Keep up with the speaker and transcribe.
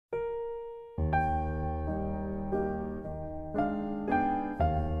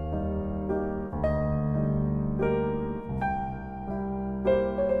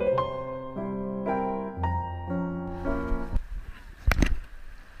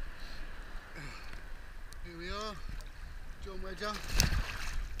John Wedger,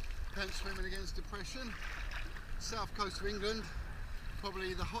 pants swimming against depression, south coast of England,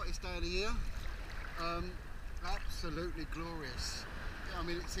 probably the hottest day of the year. Absolutely glorious. Yeah, I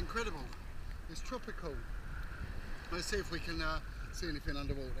mean, it's incredible. It's tropical. Let's see if we can see anything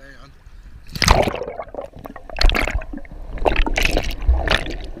underwater. Hang on.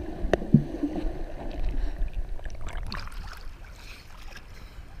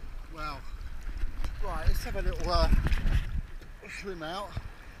 Wow. Right, let's have a little swim out.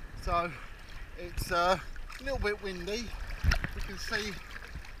 So it's a little bit windy. We can see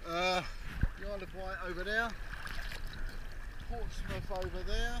the Isle of Wight over there, Portsmouth over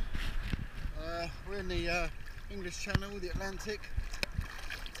there. We're in the English Channel, the Atlantic.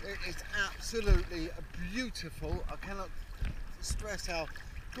 It is absolutely beautiful. I cannot stress how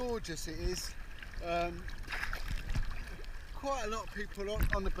gorgeous it is. Quite a lot of people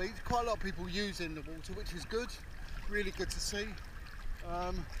on the beach, quite a lot of people using the water, which is good, really good to see.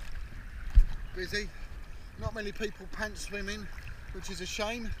 Busy, not many people pants swimming, which is a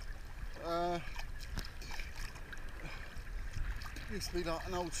shame. Used to be like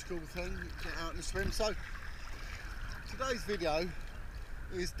an old school thing, get out and swim. So today's video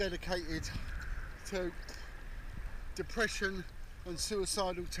is dedicated to depression and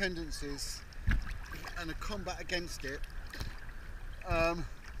suicidal tendencies and a combat against it.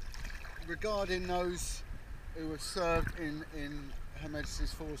 Regarding those who have served in Her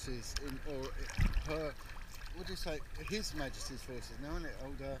Majesty's forces, what do you say, His Majesty's forces now, isn't it?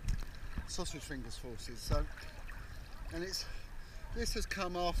 Old Sausage Fingers forces. So, and this has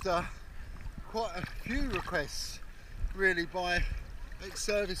come after quite a few requests, really, by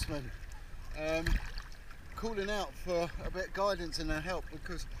ex-servicemen calling out for a bit of guidance and help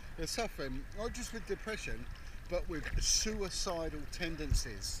because they're suffering not just with depression but with suicidal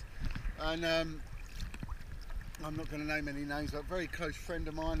tendencies. And I'm not going to name any names, but a very close friend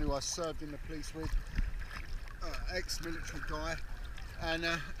of mine who I served in the police with, ex-military guy, and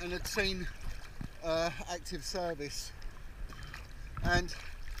had seen active service, and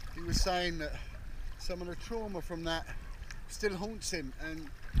he was saying that some of the trauma from that still haunts him. And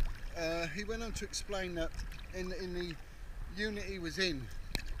he went on to explain that in the unit he was in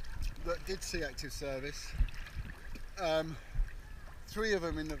that did see active service, 3 of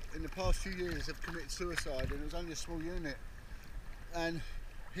them in the past few years have committed suicide, and it was only a small unit, and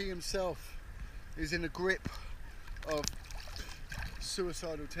he himself is in a grip of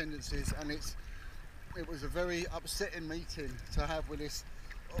suicidal tendencies. And it was a very upsetting meeting to have with this,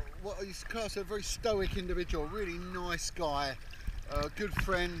 what I used to class as a very stoic individual, really nice guy, a good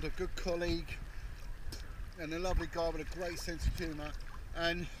friend, a good colleague, and a lovely guy with a great sense of humour.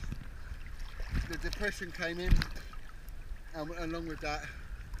 And the depression came in, and along with that,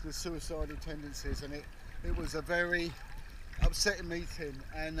 the suicidal tendencies, and it was a very upsetting meeting.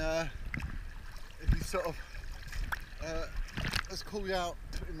 And he sort of has called out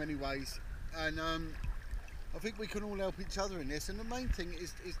in many ways, and I think we can all help each other in this. And the main thing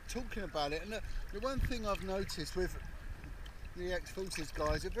is talking about it. And the one thing I've noticed with the ex-forces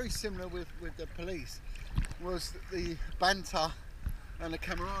guys, it's very similar with the police, was the banter and the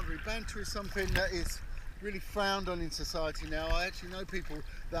camaraderie. Banter is something that is really frowned on in society now. I actually know people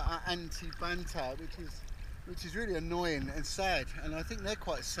that are anti-banter, which is really annoying and sad, and I think they're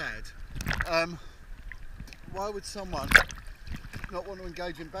quite sad. Why would someone not want to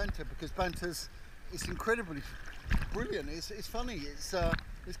engage in banter? Because it's incredibly brilliant. It's funny. It's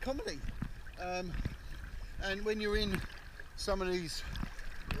comedy. And when you're in some of these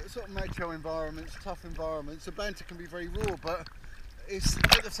sort of macho environments, tough environments, the banter can be very raw, but it's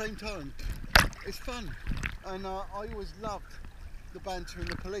at the same time it's fun. And I always loved the banter in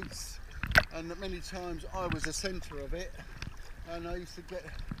the police, and that many times I was the centre of it, and I used to get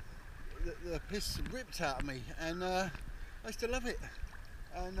the piss ripped out of me, and I used to love it.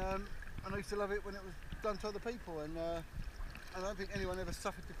 And I used to love it when it was done to other people, and I don't think anyone ever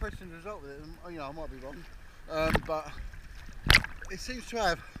suffered depression as a result of it. And, I might be wrong, but it seems to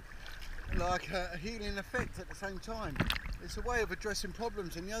have like a healing effect at the same time. It's a way of addressing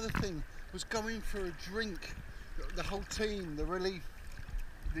problems. And the other thing was going for a drink. The whole team, the relief,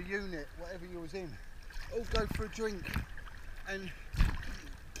 the unit, whatever you was in, all go for a drink, and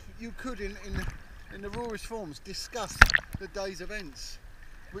you could in the rawest forms discuss the day's events,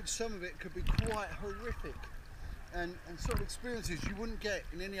 which some of it could be quite horrific and sort of experiences you wouldn't get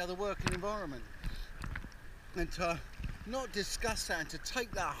in any other working environment. And to not discuss that and to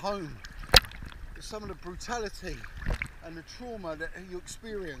take that home, some of the brutality and the trauma that you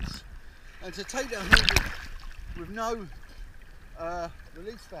experience, and to take that home with no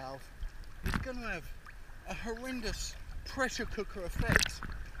release valve, is going to have a horrendous pressure cooker effect.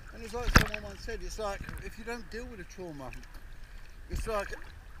 And it's like someone once said, it's like if you don't deal with a trauma, it's like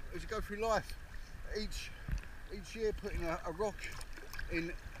as you go through life, each year putting a rock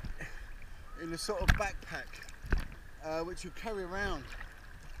in a sort of backpack which you carry around,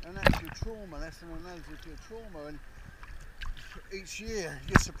 and that's your trauma. That's an analogy to your trauma. And each year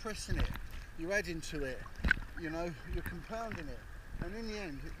you're suppressing it, you're adding to it, you know, you're compounding it, and in the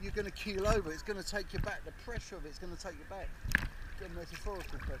end you're going to keel over. It's going to take you back. The pressure of it's going to take you back. The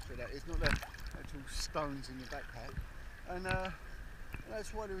metaphorical pressure, that is, not the actual stones in your backpack. And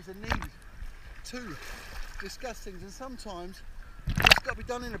that's why there is a need to discuss things, and sometimes it's got to be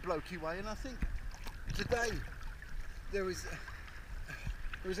done in a blokey way. And I think today there is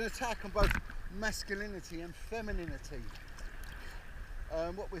an attack on both masculinity and femininity.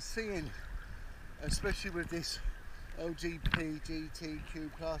 What we're seeing, especially with this LGBTQ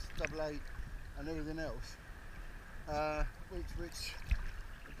plus AA and everything else, which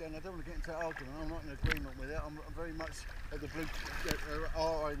again, I don't want to get into that argument. I'm not in agreement with it. I'm very much at the blue. There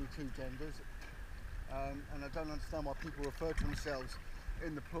are only two genders, and I don't understand why people refer to themselves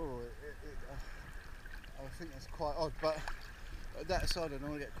in the plural. I think that's quite odd. But that aside, I don't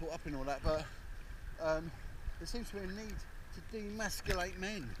want to get caught up in all that. But there seems to be a need to demasculate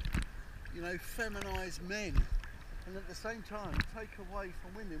men, you know, feminise men, and at the same time take away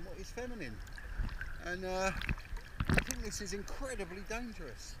from women what is feminine. And I think this is incredibly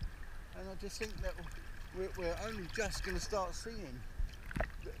dangerous, and I just think that we're only just going to start seeing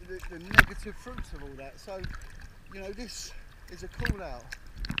the negative fruits of all that. So, you know, this is a call out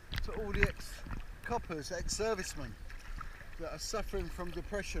to all the ex-coppers, ex-servicemen that are suffering from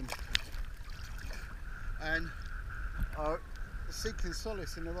depression and are seeking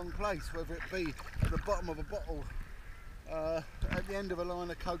solace in the wrong place, whether it be at the bottom of a bottle, at the end of a line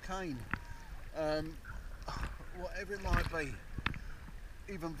of cocaine, whatever it might be,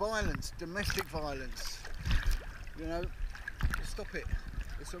 even violence, domestic violence. You know, stop it.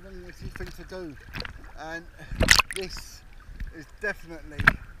 It's a wrong thing to do, and this is definitely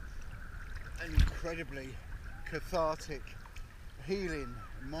an incredibly cathartic, healing,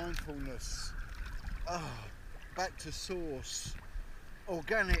 mindfulness, back to source,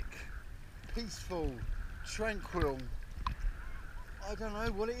 organic, peaceful, tranquil, I don't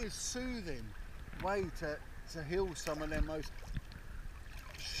know what it is, soothing way to heal some of their most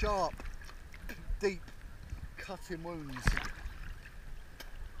sharp, deep, cutting wounds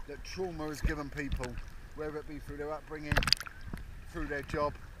that trauma has given people, whether it be through their upbringing, through their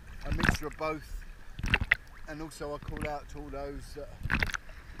job, a mixture of both. And also I call out to all those that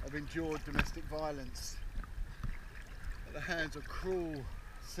have endured domestic violence at the hands of cruel,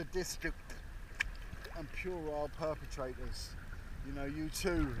 sadistic and puerile perpetrators. You know, you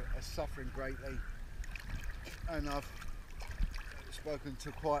too are suffering greatly, and I've spoken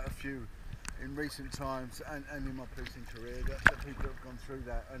to quite a few in recent times and in my policing career that people have gone through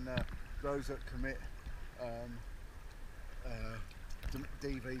that, and those that commit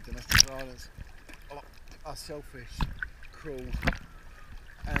DV, domestic violence, are selfish, cruel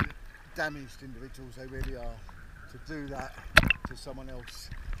and damaged individuals. They really are. To do that to someone else,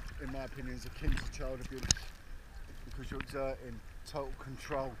 in my opinion, is akin to child abuse, because you're exerting total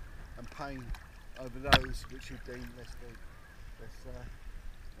control and pain over those which you deem less weak.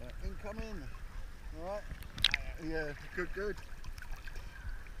 Incoming, alright? Yeah, good. There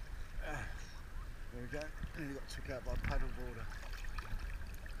we go. Nearly got took out by a paddle boarder.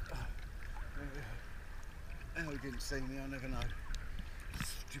 How he didn't see me, I never know.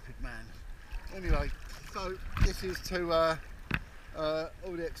 Stupid man. Anyway, so this is to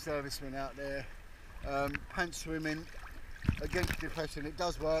all the ex-servicemen out there, pants swimming against depression. It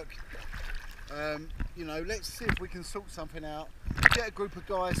does work. You know, let's see if we can sort something out. Get a group of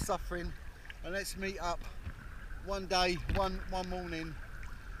guys suffering, and let's meet up one day, one morning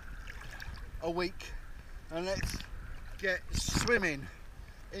a week, and let's get swimming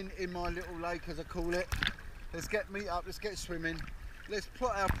in my little lake, as I call it. Let's meet up, let's get swimming. Let's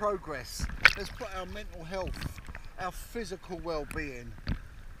plot our progress. Let's plot our mental health, our physical well-being.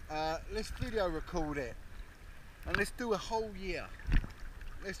 Let's video record it, and let's do a whole year.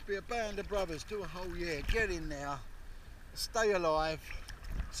 Let's be a band of brothers, do a whole year. Get in there, stay alive,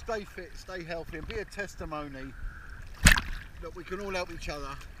 stay fit, stay healthy, and be a testimony that we can all help each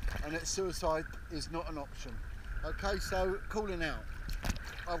other, and that suicide is not an option. Okay, so calling out.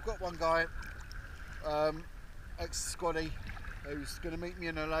 I've got one guy, ex-squaddy, who's going to meet me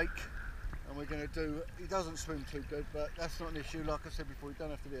in a lake, and we're going to do, he doesn't swim too good, but that's not an issue. Like I said before, you don't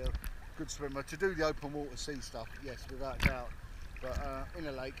have to be a good swimmer to do the open water sea stuff, yes, without doubt. But in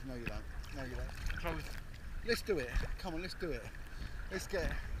a lake, no you don't. let's do it. Come on, let's do it. Let's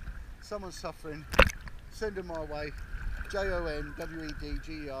get someone suffering, send them my way.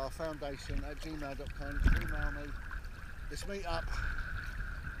 JONWEDGER foundation@gmail.com. Email me. Let's meet up,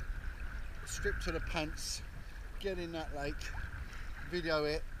 strip to the pants, get in that lake, video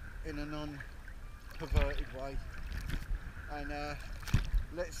it in a non-perverted way, and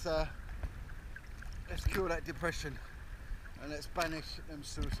let's cure that depression and let's banish them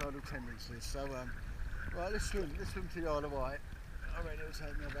suicidal tendencies. So right, let's swim to the Isle of Wight. I reckon it'll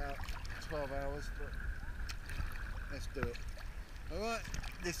take me about 12 hours, but let's do it. Alright,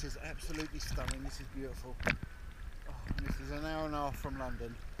 this is absolutely stunning, this is beautiful. Oh, this is an hour and a half from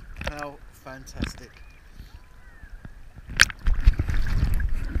London. How fantastic.